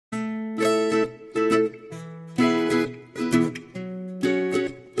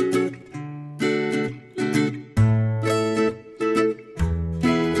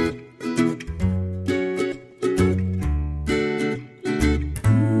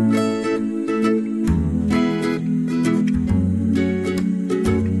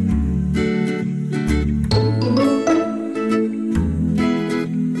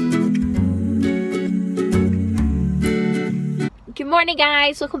morning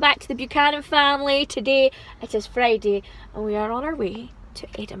guys, welcome back to the Buchanan family. Today it is Friday and we are on our way to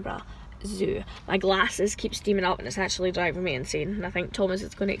Edinburgh Zoo. My glasses keep steaming up and it's actually driving me insane, and I think Thomas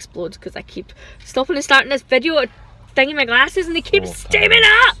is going to explode because I keep stopping and starting this video thinging my glasses and they keep steaming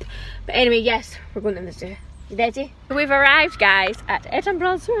up. But anyway, yes, we're going to the zoo. You ready? We've arrived guys at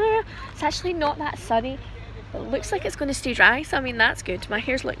Edinburgh Zoo. It's actually not that sunny. It looks like it's going to stay dry, so I mean that's good. My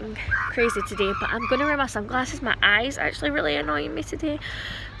hair's looking crazy today, but I'm going to wear my sunglasses. My eyes are actually really annoying me today,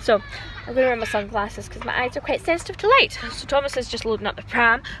 so I'm going to wear my sunglasses because my eyes are quite sensitive to light. So Thomas is just loading up the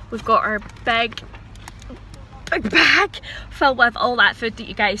pram. We've got our big bag filled with all that food that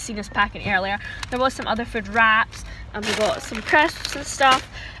you guys seen us packing earlier. There was some other food, wraps, and we got some crisps and stuff,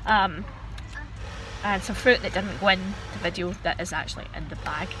 and some fruit that didn't go in the video that is actually in the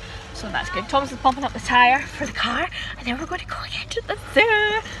bag, so that's good. Thomas is pumping up the tyre for the car and then we're going to go again to the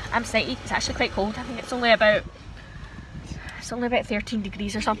zoo. I'm excited. It's actually quite cold. I think it's only about 13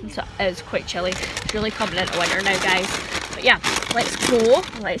 degrees or something, so it is quite chilly. It's really coming into winter now guys. But yeah, let's go.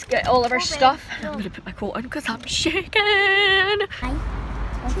 Let's get all of our stuff. I'm going to put my coat on because I'm shaking. Hi.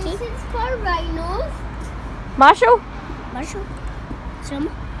 Okay. This is for rhinos. Marshall? Some.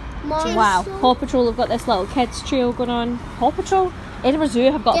 Wow, Paw Patrol have got this little kids trail going on. Paw Patrol? Edinburgh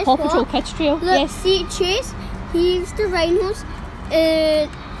Zoo have got a Paw Patrol kids trail. Look, yes. See Chase, he's the rhinos.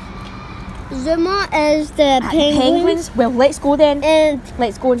 Zuma is the penguins. Well, let's go then. And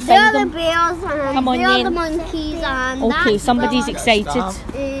let's go and find them. The bears and come on they're then. The monkeys and okay, somebody's excited.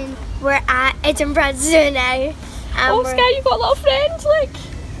 And we're at Edinburgh Zoo now. Oh, Sky, you got a little friend. Look.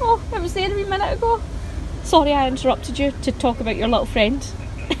 Oh, I was there a wee minute ago. Sorry, I interrupted you to talk about your little friend.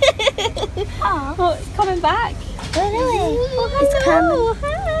 Oh, it's coming back. Really? Oh, it's coming.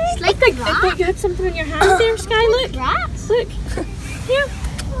 Hi. It's like a rat. You had something in your hand there, Sky. Look. Rats? Look. Here.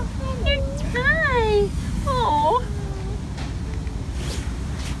 Hi. Oh.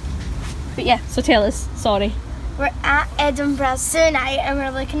 But yeah, so tell us. Sorry. We're at Edinburgh Zoo now and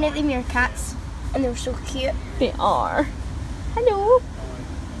we're looking at the meerkats and they're so cute. They are. Hello.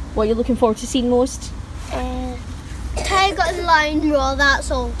 What are you looking forward to seeing most? Tiger and lion roar, that's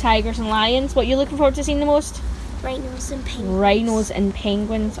all. Tigers and lions. What are you looking forward to seeing the most? Rhinos and penguins. Rhinos and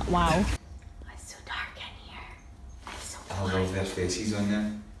penguins. Wow. It's so dark in here. It's so quiet. I love their faces on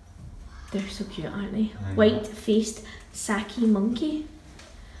there. They're so cute, aren't they? White-faced Saki monkey.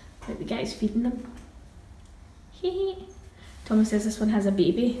 Like the guy's feeding them. Hee. Thomas says this one has a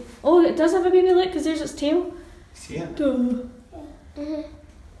baby. Oh, it does have a baby, look, because there's its tail. See it?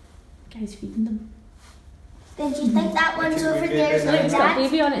 Guy's feeding them. Then do you think that one's over there is Look, the it's got a dad?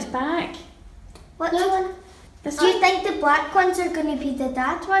 baby on its back. Which one? This Do you one. think the black ones are going to be the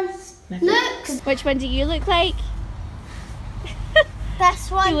dad ones? Maybe. Look! Which one do you look like?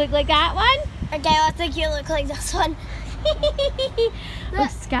 This one. You look like that one? Okay, I think you look like this one. Oh,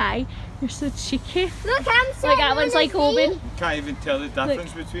 Sky, you're so cheeky. Look, I'm Like that one's like Owen. Can't even tell the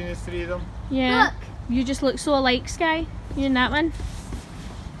difference between the three of them. Yeah. Look. You just look so alike, Sky. You and that one.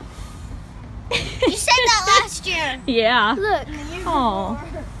 You said that last year. Yeah. Look. Oh,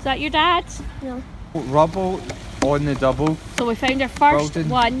 is that your dad? No. Rubble on the double. So we found our first Welding.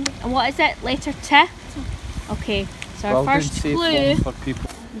 one. And what is it? Letter T? Okay, so our Welding first safe clue. one for people.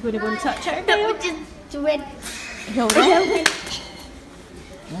 You're going to go and touch it. That would just do it. Hold on.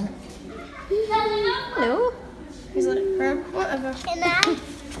 Hello. Is it her? Whatever. Can I?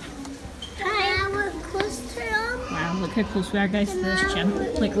 Hi. I look close to them. Wow, look how close we are, guys, to this gym.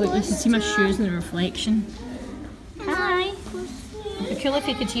 Like, look, you can see my shoes in the reflection. Hi. It'd be cool if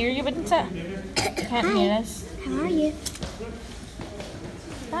you could hear you, wouldn't it? You can't hear us. How are you?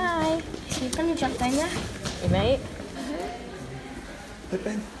 Hi. So you're going to jump down there? You might. Look,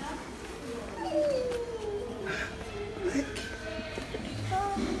 Ben. Look.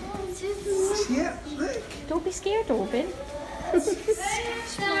 See it? Look. Don't be scared, Owen. You see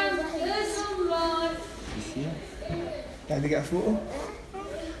it? Can I get a photo?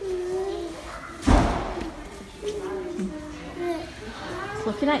 It's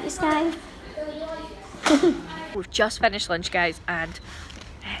looking at you, Sky. We've just finished lunch, guys, and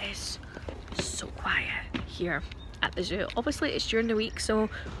it is so quiet here at the zoo. Obviously it's during the week, so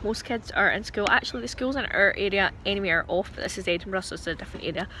most kids are in school. Actually the schools in our area anyway are off, but this is Edinburgh, so it's a different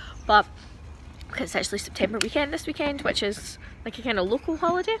area. But it's actually September weekend this weekend, which is like a kind of local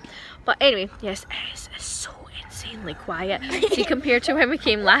holiday. But anyway, yes, it is so insanely quiet. See, compared to when we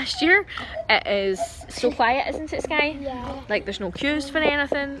came last year, it is so quiet, isn't it, Sky? Yeah. Like there's no queues for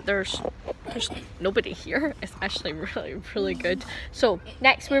anything. There's nobody here. It's actually really good. So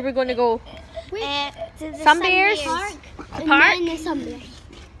next, where we're going to go? To the Sunbears? Park. The park? And then the Sunbears.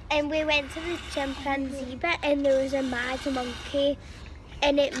 and we went to the chimpanzee bit, and there was a mad monkey,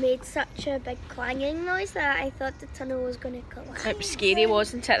 and it made such a big clanging noise that I thought the tunnel was going to collapse. It was scary,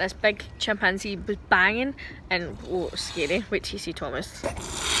 wasn't it? This big chimpanzee was banging, and oh, it was scary. Wait till you see Thomas.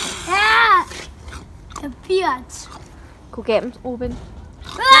 Ah! The beards. Go get him, Owen.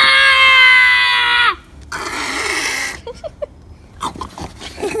 Ah!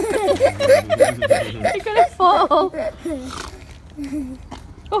 You're gonna fall. Oh.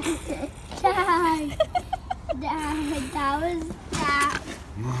 That was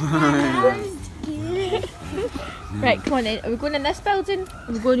scary. Right, come on then. Are we going in this building?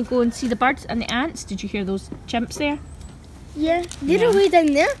 Are we going to go and see the birds and the ants? Did you hear those chimps there? Yeah, they're way down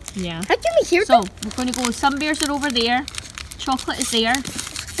there. Yeah. How can we hear So, we're going to go, some bears are over there. Chocolate is there.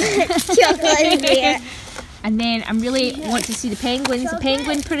 Chocolate is there. And then I really want to see the penguins. The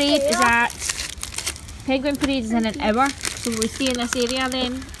penguin parade is in an hour. So we'll stay in this area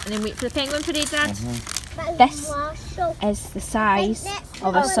then and then wait for the penguin parade, Dad. This is the size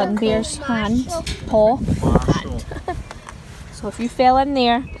of a sun bear's hand, paw. So if you fell in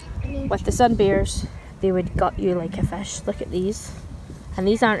there with the sun bears, they would gut you like a fish. Look at these. And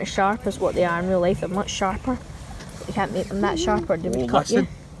these aren't as sharp as what they are in real life. They're much sharper. But you can't make them that sharp or they would cut you.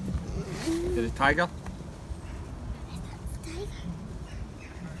 There's a tiger.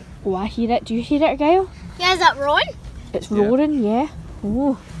 Oh, I hear it. Do you hear it, Gail? Yeah, is that roaring? It's roaring, yeah.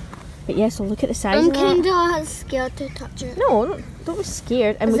 Oh. But yeah, so look at the size I'm of that. kind of scared to touch it. No, don't be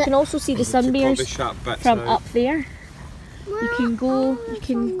scared. And we can also see the sun bears from up there. You can go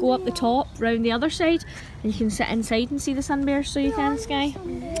up the top, round the other side, and you can sit inside and see the sun bears. So you can, Sky.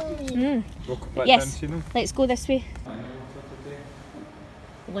 Yes. Let's go this way.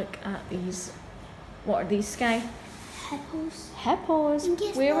 Look at these. What are these, Sky? Hippos. Hippos. Can I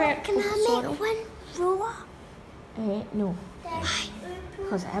make one roar? No.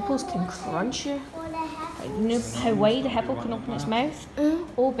 Because hippos can crunch you. Like, you know how wide a hippo can open its mouth?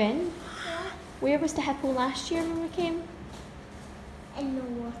 Open. Where was the hippo last year when we came? In the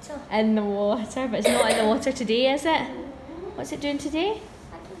water. In the water, but it's not in the water today, is it? What's it doing today?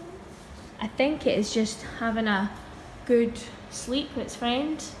 I think it is just having a good sleep with its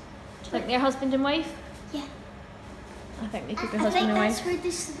friend. Do you think they're husband and wife? Yeah. I think they could be husband and wife. Where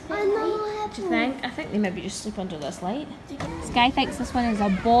they sleep. Do you think? I think they maybe just sleep under this light. Sky thinks this one is a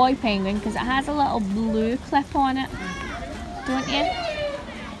boy penguin because it has a little blue clip on it. Don't you?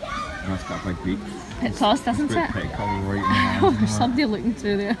 That's got a big beak. It does, doesn't it? Oh, there's somebody looking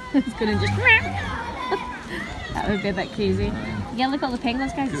through there. It's going to just... That would be a bit crazy. Yeah, look at all the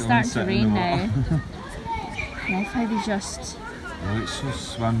penguins, guys. It's starting to rain now. I love how they just... Oh, it's so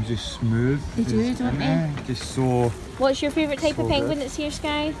swim, just smooth. They do, don't they? Just so... What's your favourite type of penguin that's here,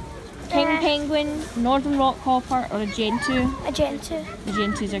 Sky? King penguin, northern rock hopper, or a gentoo? A gentoo. The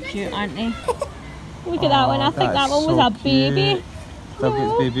gentoos are cute, aren't they? Look at that one. I think that one was a baby. Look at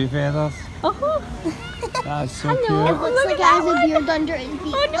its baby feathers. Oh, That's so It looks like it has a beard under its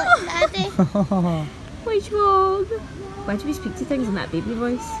beak. Oh, no. cute. which one? Why do we speak to things in that baby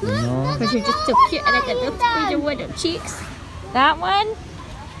voice? No. Because you're just so cute and I got little little cheeks. That one.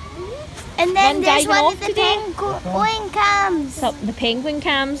 And then there's diving one off of the today. penguin cams. So the penguin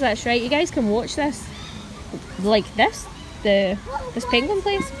cams, that's right. You guys can watch this. Like this. This penguin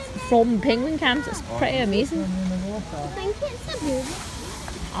place from penguin cams. It's pretty amazing. I think it's a baby.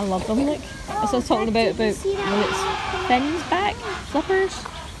 I love them, look. That's what I was talking about its fins back, flippers.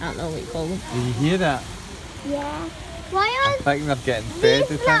 I don't know what you call them. Do you hear that? Yeah. Why I are think they're getting fed.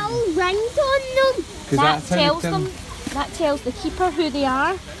 these little rings on them? That tells the keeper who they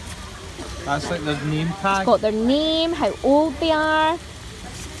are. That's like their name tag. It's got their name, how old they are.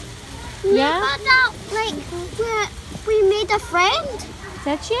 Yeah? But that, like, we made a friend.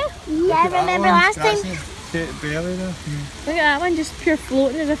 Did you? Yeah, remember last time? Barely there. Look at that one, just pure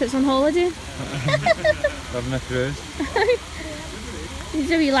floating as if it's on holiday. Having a cruise.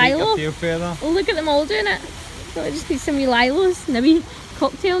 Needs a wee Lilo. Tail feather. Oh, look at them all doing it. So I just need some wee Lilos and a wee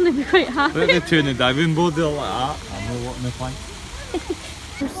cocktail and they'd be quite happy. Look at the two in the diving board, they're like that. I know what my plan.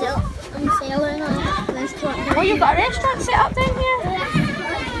 I'm sailing on a restaurant. Oh, you've got a restaurant set up down here?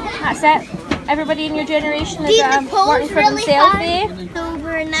 That's it. Everybody in your generation is working for themselves, eh? So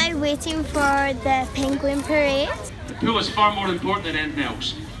we're now waiting for the penguin parade. The pool is far more important than anything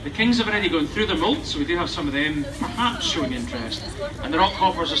else. The kings have already gone through their moult, so we do have some of them perhaps showing interest. And the rock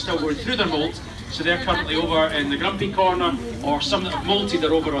hoppers are still going through their moult, so they're currently over in the grumpy corner, or some that have molted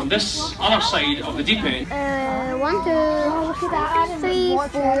are over on this other side of the deep end. 1, 2, 3, 4,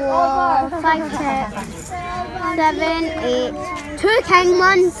 5, 6, 7, 8. 2 king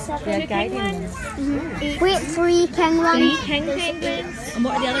ones. They're guiding them. Wait, 3 king ones. 3 king penguins. And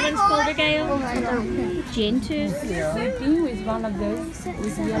what are the other ones called, Argyle? Jane tooth. Blue is one of those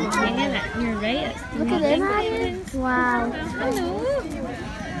with yellow. Yeah, you're right. It's Look at them. Wow. Hello.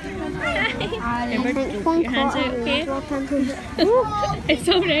 Remember, don't put your hands out, okay? It's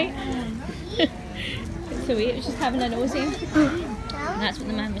alright. So wait, it was just having a nosy. And that's what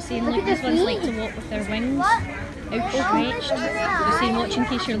the man was saying. Look, these ones like to walk with their wings outstretched. You're saying watch in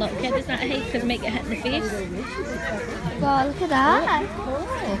case your little kid is that height because it might get hit in the face. Wow, look at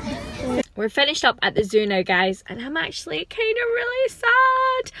that. We're finished up at the zoo now, guys, and I'm actually kind of really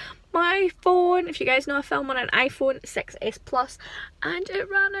sad. My phone, if you guys know, I film on an iPhone 6S Plus and it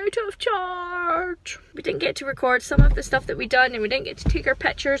ran out of charge. We didn't get to record some of the stuff that we done and we didn't get to take our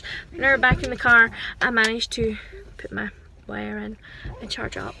pictures. When we were back in the car, I managed to put my wire in and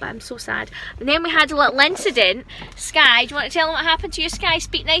charge it up, but I'm so sad. And then we had a little incident. Sky, do you want to tell them what happened to you, Sky?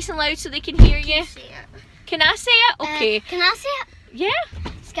 Speak nice and loud so they can hear you. Can I say it? Okay. Can I say it? Yeah.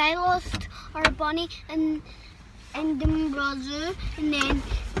 Sky lost our bunny in Edinburgh Zoo, and then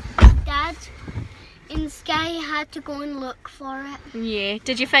Dad and Sky had to go and look for it. Yeah.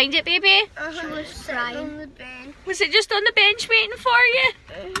 Did you find it, baby? She was crying on the bench. Was it just on the bench waiting for you?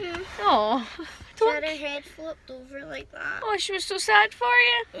 Oh. She had her head flipped over like that. Oh, she was so sad for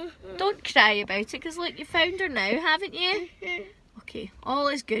you. Don't cry about it, because look, you found her now, haven't you? Okay, all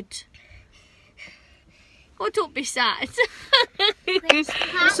is good. Oh, don't be sad.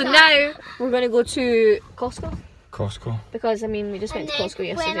 So now we're going to go to Costco. Costco. Because, I mean, we just went to Costco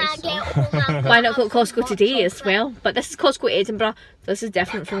yesterday. When I So. get home, Why not go to Costco today as well? But this is Costco Edinburgh. This is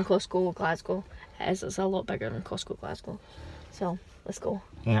different from Costco Glasgow. It is. It's a lot bigger than Costco Glasgow. So, let's go.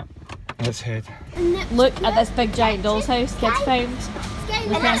 Yeah, let's head. Look at this big giant doll's house kids found.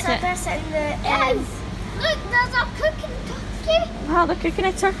 Look at it. Look, there's a cooking turkey. Wow, they're cooking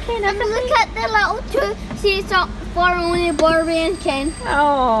a turkey and And everything. look at the little two. See, it's up for only Barbie and Ken.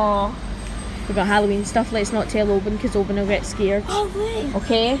 Oh. We've got Halloween stuff. Let's not tell Oban because Oban will get scared. Oh, wait.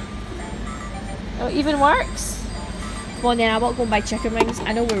 Okay. Oh, it even works. Come on then, I won't go and buy chicken wings.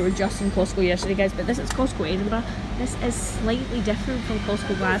 I know we were just in Costco yesterday, guys, but this is Costco Edinburgh. This is slightly different from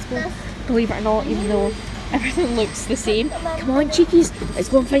Costco Glasgow. Believe it or not, even though everything looks the same. Come on, cheekies. Let's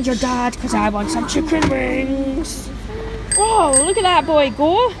go and find your dad because I want some chicken wings. Whoa, look at that boy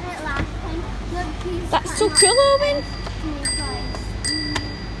go. That's so cool, Owen.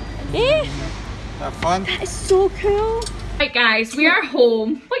 Yeah. Have fun. That is so cool. Right guys, we are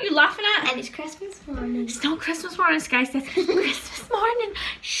home. What are you laughing at? And it's Christmas morning. It's not Christmas morning, Sky says. Christmas morning.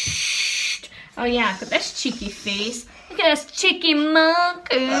 Shh. Oh yeah, I've got this cheeky face. Look at this cheeky mug.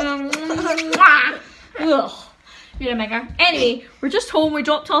 Ugh. You're a migger. Anyway, we're just home. We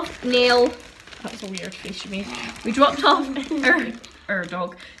dropped off Nell. That was a weird face you made. We dropped off our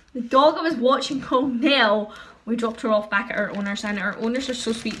dog. The dog I was watching called Nell. We dropped her off back at our owners, and our owners are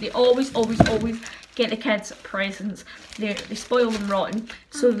so sweet. They always get the kids presents. They spoil them rotten.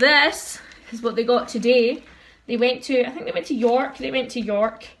 So this is what they got today. They went to, I think they went to York. They went to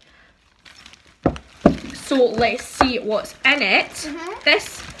York. So let's see what's in it.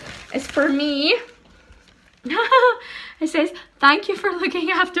 This is for me. It says, thank you for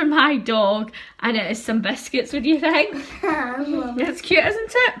looking after my dog. And it is some biscuits, what do you think? That's cute,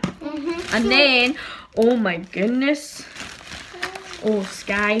 isn't it? And then, oh my goodness. Oh,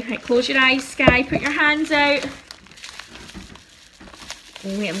 Sky. Right, close your eyes, Sky. Put your hands out.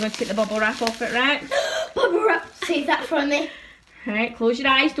 Oh, wait, I'm going to take the bubble wrap off it, right? Bubble wrap. Save that for me. Right, close your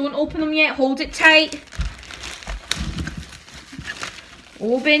eyes. Don't open them yet. Hold it tight.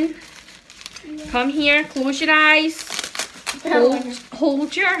 Open. Come here. Close your eyes.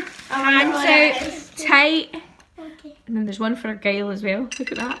 Hold your hands out tight. Okay. And then there's one for Argyle as well.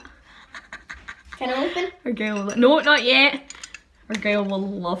 Look at that. Can I open? Argyle will, no, not yet. Argyle will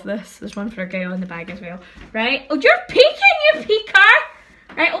love this. There's one for Argyle in the bag as well. Right? Oh, you're peeking, you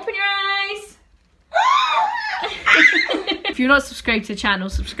peeker! Right, open your eyes. If you're not subscribed to the channel,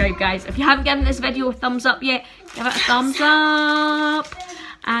 subscribe, guys. If you haven't given this video a thumbs up yet, give it a thumbs up.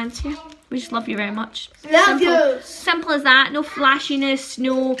 And yeah, we just love you very much. Simple as that. No flashiness,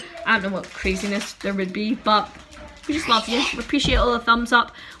 no, I don't know what craziness there would be, but we just love you. We appreciate all the thumbs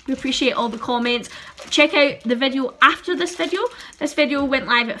up. We appreciate all the comments. Check out the video after this video. This video went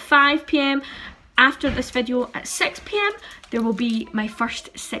live at 5 PM. After this video at 6 PM, there will be my first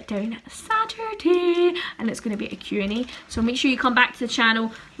sit down Saturday, and it's going to be a Q&A. So make sure you come back to the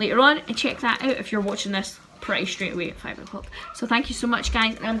channel later on and check that out if you're watching this pretty straight away at 5 o'clock. So thank you so much,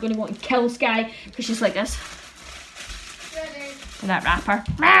 guys, and I'm going to go and kill Sky because she's like this. With that wrapper.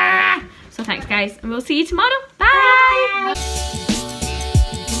 So thanks, guys, and we'll see you tomorrow. Bye.